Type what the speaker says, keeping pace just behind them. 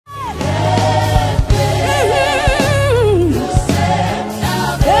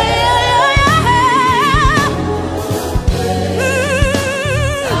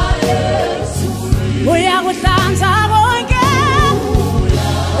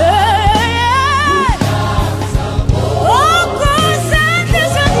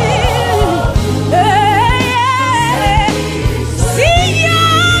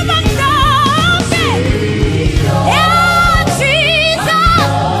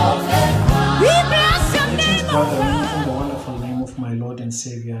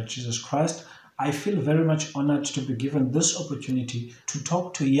Lord Jesus Christ, I feel very much honored to be given this opportunity to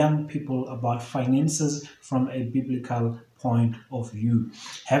talk to young people about finances from a biblical point of view.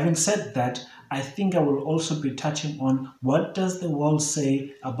 Having said that, I think I will also be touching on what does the world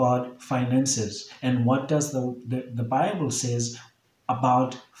say about finances and what does the Bible says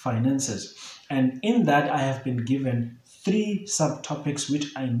about finances. And in that, I have been given 3 subtopics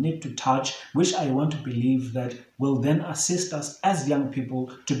which I need to touch, which I want to believe that will then assist us as young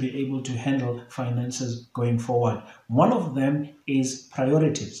people to be able to handle finances going forward. One of them is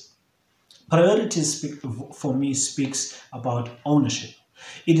priorities. Priorities for me speaks about ownership.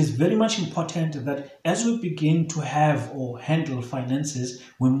 It is very much important that as we begin to have or handle finances,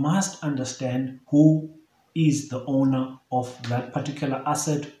 we must understand who is the owner of that particular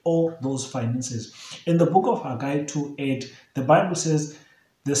asset or those finances. In the book of Haggai 2:8, the Bible says,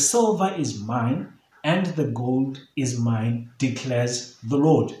 "The silver is mine and the gold is mine, declares the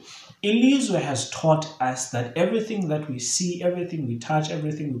Lord." Elizwe has taught us that everything that we see, everything we touch,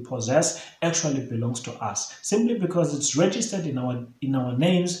 everything we possess actually belongs to us. Simply because it's registered in our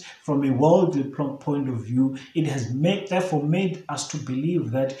names from a worldly point of view, it has therefore made us to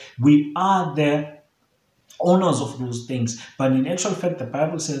believe that we are the owners of those things. But in actual fact, the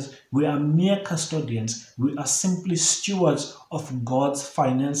Bible says we are mere custodians. We are simply stewards of God's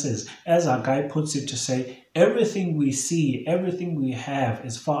finances. As our guy puts it to say, everything we see, everything we have,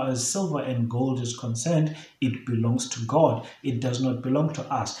 as far as silver and gold is concerned, it belongs to God. It does not belong to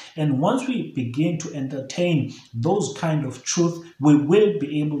us. And once we begin to entertain those kind of truth, we will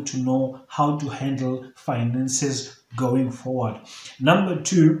be able to know how to handle finances going forward. Number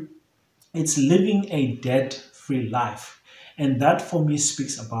 2, it's living a debt-free life. And that for me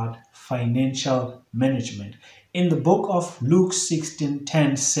speaks about financial management. In the book of Luke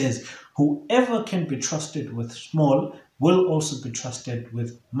 16:10 says, "Whoever can be trusted with small will also be trusted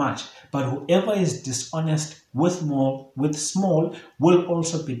with much. But whoever is dishonest with small will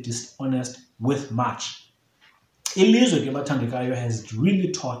also be dishonest with much." Ilizwe ke bathandekayo has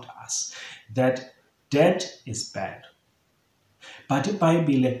really taught us that debt is bad. But the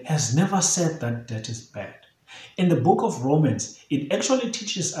Bible has never said that debt is bad. In the book of Romans, it actually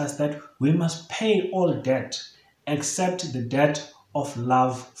teaches us that we must pay all debt except the debt of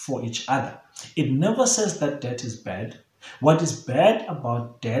love for each other. It never says that debt is bad. What is bad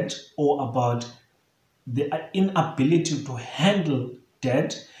about debt or about the inability to handle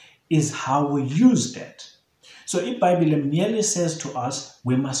debt is how we use debt. So the Bible merely says to us,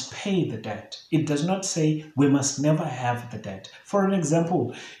 we must pay the debt. It does not say we must never have the debt. For an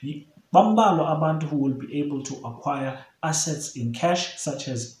example, bambalo abantu who will be able to acquire assets in cash, such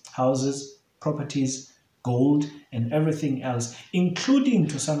as houses, properties, gold, and everything else, including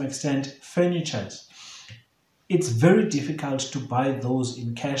to some extent furnitures. It's very difficult to buy those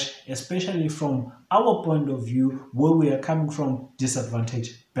in cash, especially from our point of view, where we are coming from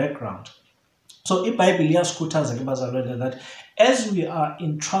disadvantaged background. So iBhayibhile iyasikhuthaza ke bazalwane that as we are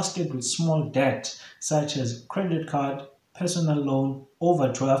entrusted with small debt such as credit card, personal loan,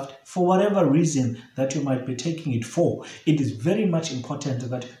 overdraft, for whatever reason that you might be taking it for, it is very much important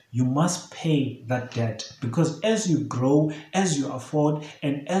that you must pay that debt, because as you grow, as you afford,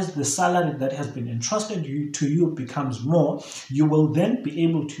 and as the salary that has been entrusted to you becomes more, you will then be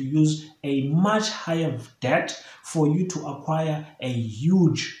able to use a much higher debt for you to acquire a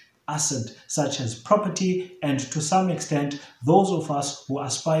huge asset such as property, and to some extent those of us who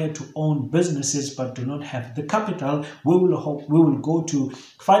aspire to own businesses but do not have the capital, we will go to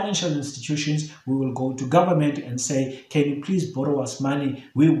financial institutions, we will go to government and say, can you please borrow us money,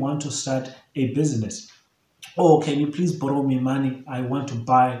 we want to start a business. Or can you please borrow me money, I want to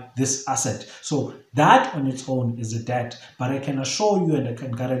buy this asset. So that on its own is a debt. But I can assure you and I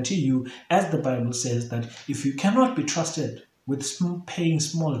can guarantee you, as the Bible says, that if you cannot be trusted with paying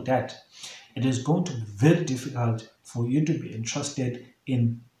small debt, it is going to be very difficult for you to be entrusted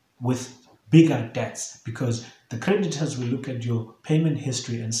with bigger debts, because the creditors will look at your payment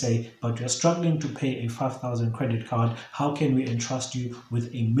history and say, but you're struggling to pay a 5,000 credit card, how can we entrust you with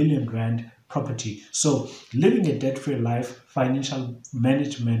a R1,000,000 property? So living a debt-free life, financial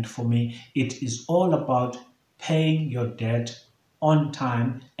management for me, it is all about paying your debt on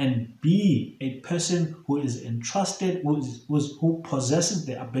time and be a person who is entrusted, who possesses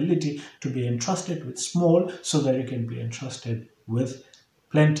the ability to be entrusted with small so that you can be entrusted with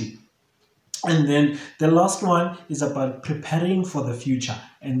plenty. And then the last one is about preparing for the future.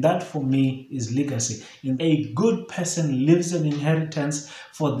 And that for me is legacy. A good person leaves an inheritance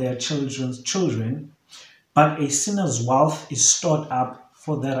for their children's children, but a sinner's wealth is stored up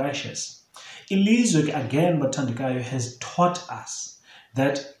for the righteous. Elizwe again, Batandikayo has taught us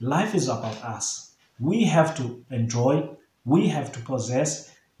that life is about us. We have to enjoy, we have to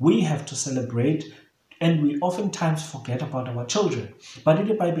possess, we have to celebrate, and we oftentimes forget about our children. But in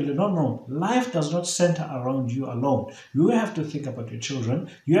the Bible, no, life does not center around you alone. You have to think about your children.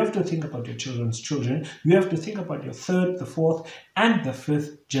 You have to think about your children's children. You have to think about your third, the fourth, and the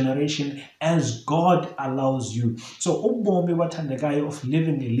fifth generation as God allows you. So, ubomi wathandekayo of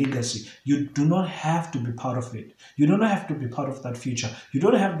living a legacy, you do not have to be part of it. You don't have to be part of that future. You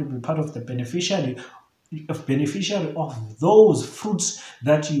don't have to be part of the beneficiary of those fruits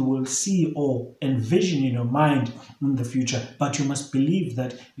that you will see or envision in your mind in the future. But you must believe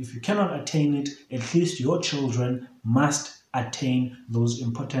that if you cannot attain it, at least your children must attain those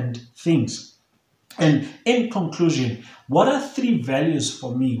important things. And in conclusion, what are 3 values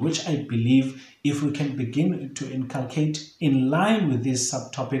for me which I believe if we can begin to inculcate in line with these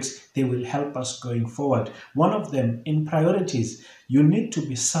subtopics, they will help us going forward? One of them, in priorities, you need to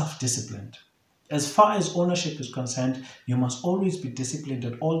be self-disciplined. As far as ownership is concerned, you must always be disciplined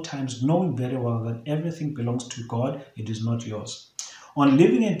at all times, knowing very well that everything belongs to God, it is not yours. On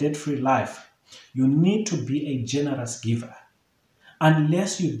living a debt-free life, you need to be a generous giver.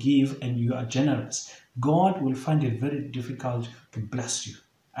 Unless you give and you are generous, God will find it very difficult to bless you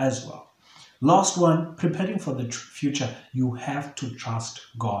as well. Last one, preparing for the future, you have to trust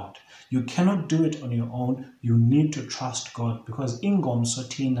God. You cannot do it on your own. You need to trust God, because ingomso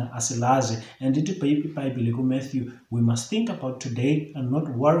thina asilazi, and it Bible Matthew, we must think about today and not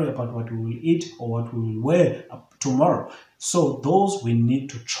worry about what we will eat or what we will wear tomorrow. So those we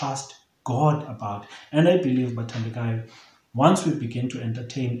need to trust God about. And I believe, bathandekayo, once we begin to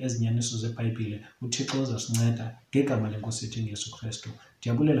entertain ezinyaniso zeBhayibhile, uThixo uzasinceda ngegama lenkosi yethu Yesu Kristu.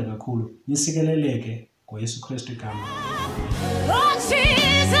 Ndiyabulela kakhulu. Nisikeleleke ngoYesu Kristu igama. Oh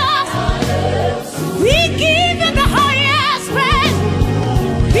Jesus, we give you the highest praise.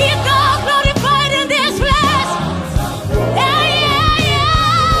 Be thou glorified in this place. Yeah, yeah,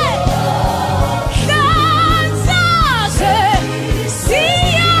 yeah. Kansas,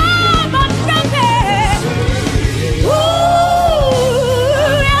 see ya,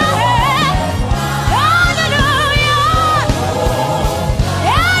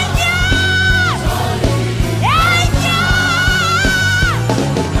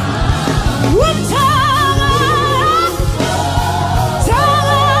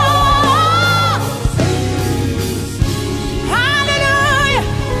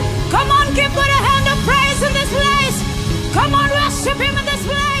 Come on, worship him in this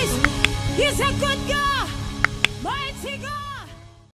place. He's a good God, mighty God.